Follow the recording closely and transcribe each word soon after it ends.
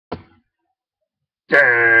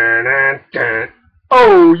Dun, dun, dun.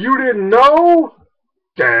 Oh, you didn't know?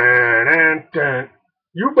 Dun, dun, dun.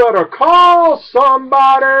 You better call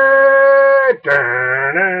somebody.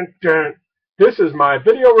 Dun, dun, dun. This is my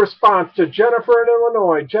video response to Jennifer in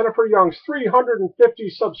Illinois, Jennifer Young's 350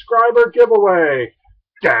 subscriber giveaway.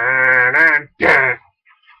 Dun, dun, dun.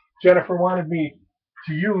 Jennifer wanted me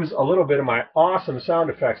to use a little bit of my awesome sound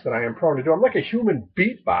effects that I am prone to do. I'm like a human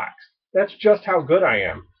beatbox. That's just how good I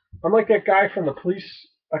am. I'm like that guy from the Police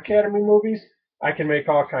Academy movies. I can make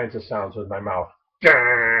all kinds of sounds with my mouth.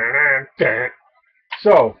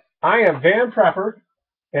 So, I am Van Prepper,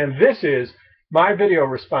 and this is my video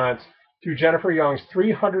response to Jennifer Young's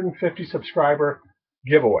 350 subscriber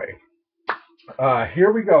giveaway.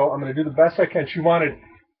 Here we go. I'm going to do the best I can. She wanted,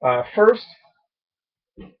 first,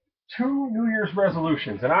 2 New Year's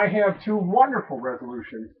resolutions, and I have 2 wonderful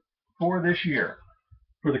resolutions for this year,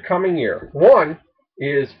 for the coming year. One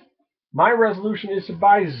is, my resolution is to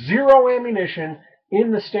buy 0 ammunition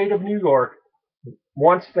in the state of New York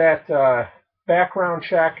once that background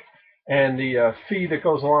check and the fee that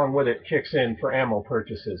goes along with it kicks in for ammo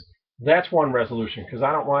purchases. That's one resolution, because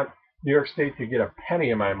I don't want New York State to get a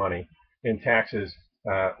penny of my money in taxes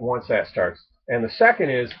once that starts. And the second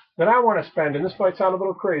is that I want to spend, and this might sound a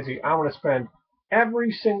little crazy, I want to spend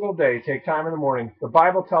every single day, take time in the morning. The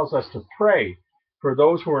Bible tells us to pray for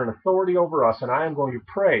those who are in authority over us, and I am going to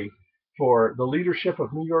pray for the leadership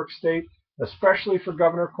of New York State, especially for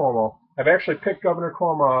Governor Cuomo. I've actually picked Governor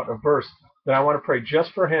Cuomo out a verse that I want to pray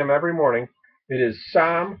just for him every morning. It is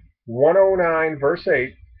Psalm 109, verse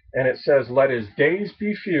 8, and it says, "Let his days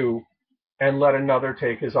be few, and let another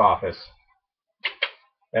take his office."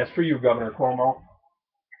 That's for you, Governor Cuomo.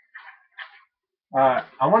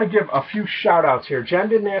 I want to give a few shout-outs here. Jen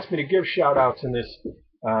didn't ask me to give shout-outs in this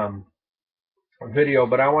video,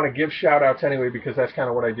 but I want to give shout-outs anyway, because that's kind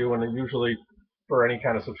of what I do, and usually for any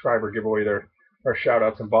kind of subscriber giveaway there are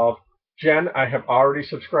shout-outs involved. Jen, I have already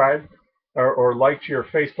subscribed or liked your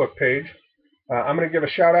Facebook page. I'm going to give a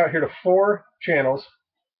shout-out here to 4 channels: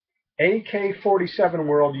 AK-47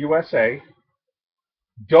 World USA,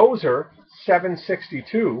 Dozer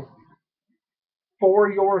 762,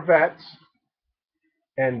 For Your Vets,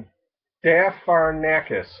 and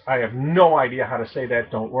Dafarnakis. I have no idea how to say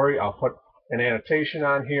that. Don't worry, I'll put an annotation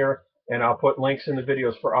on here, and I'll put links in the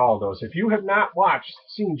videos for all of those. If you have not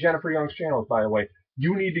seen Jennifer Young's channels, by the way,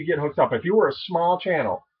 you need to get hooked up. If you are a small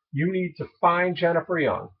channel, you need to find Jennifer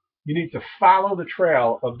Young. You need to follow the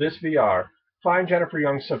trail of this VR. Find Jennifer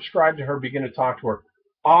Young, subscribe to her, begin to talk to her.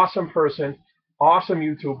 Awesome person, awesome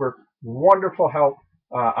YouTuber, wonderful help.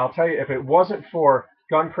 I'll tell you, if it wasn't for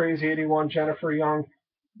Gun Crazy 81, Jennifer Young,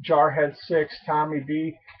 Jarhead 6, Tommy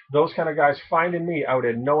B, those kind of guys finding me, I would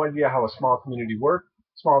have no idea how a small community worked,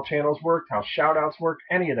 small channels worked, how shout-outs worked,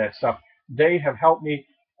 any of that stuff. They have helped me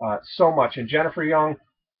so much. And Jennifer Young,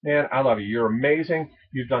 man, I love you. You're amazing.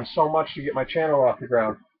 You've done so much to get my channel off the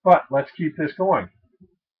ground. But let's keep this going.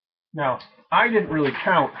 Now, I didn't really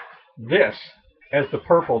count this as the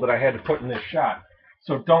purple that I had to put in this shot,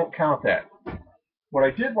 so don't count that. What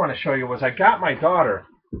I did want to show you was I got my daughter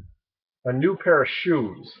a new pair of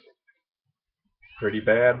shoes. Pretty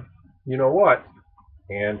bad, you know what?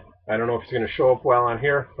 And I don't know if it's going to show up well on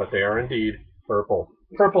here, but they are indeed purple.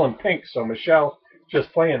 Purple and pink, so Michelle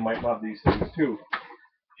Just Playing might love these things too.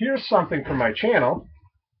 Here's something from my channel.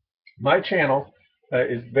 My channel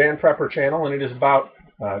is Van Prepper channel, and it is about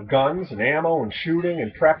guns and ammo and shooting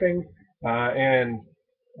and prepping and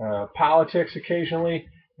politics occasionally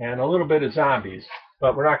and a little bit of zombies.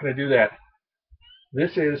 But we're not going to do that.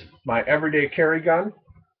 This is my everyday carry gun,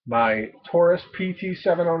 my Taurus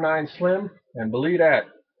PT709 Slim, and believe that,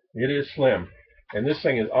 it is slim. And this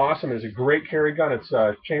thing is awesome. It's a great carry gun. It's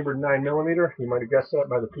chambered 9mm. You might have guessed that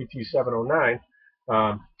by the PT709.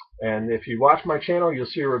 And if you watch my channel, you'll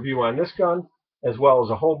see a review on this gun, as well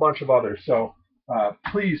as a whole bunch of others. So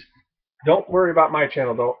please, don't worry about my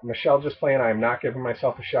channel, though. Michelle Just Playing, I am not giving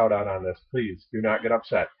myself a shout-out on this. Please, do not get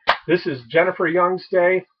upset. This is Jennifer Young's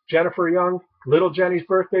day. Jennifer Young, Little Jenny's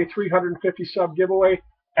birthday, 350 sub giveaway.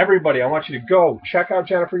 Everybody, I want you to go check out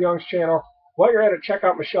Jennifer Young's channel. While you're at it, check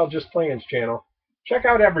out Michelle Just Playing's channel. Check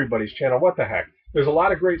out everybody's channel. What the heck? There's a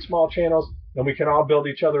lot of great small channels, and we can all build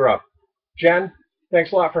each other up. Jen,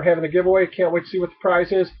 thanks a lot for having the giveaway. Can't wait to see what the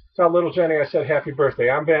prize is. Tell Little Jenny I said happy birthday.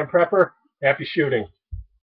 I'm Van Prepper. Happy shooting.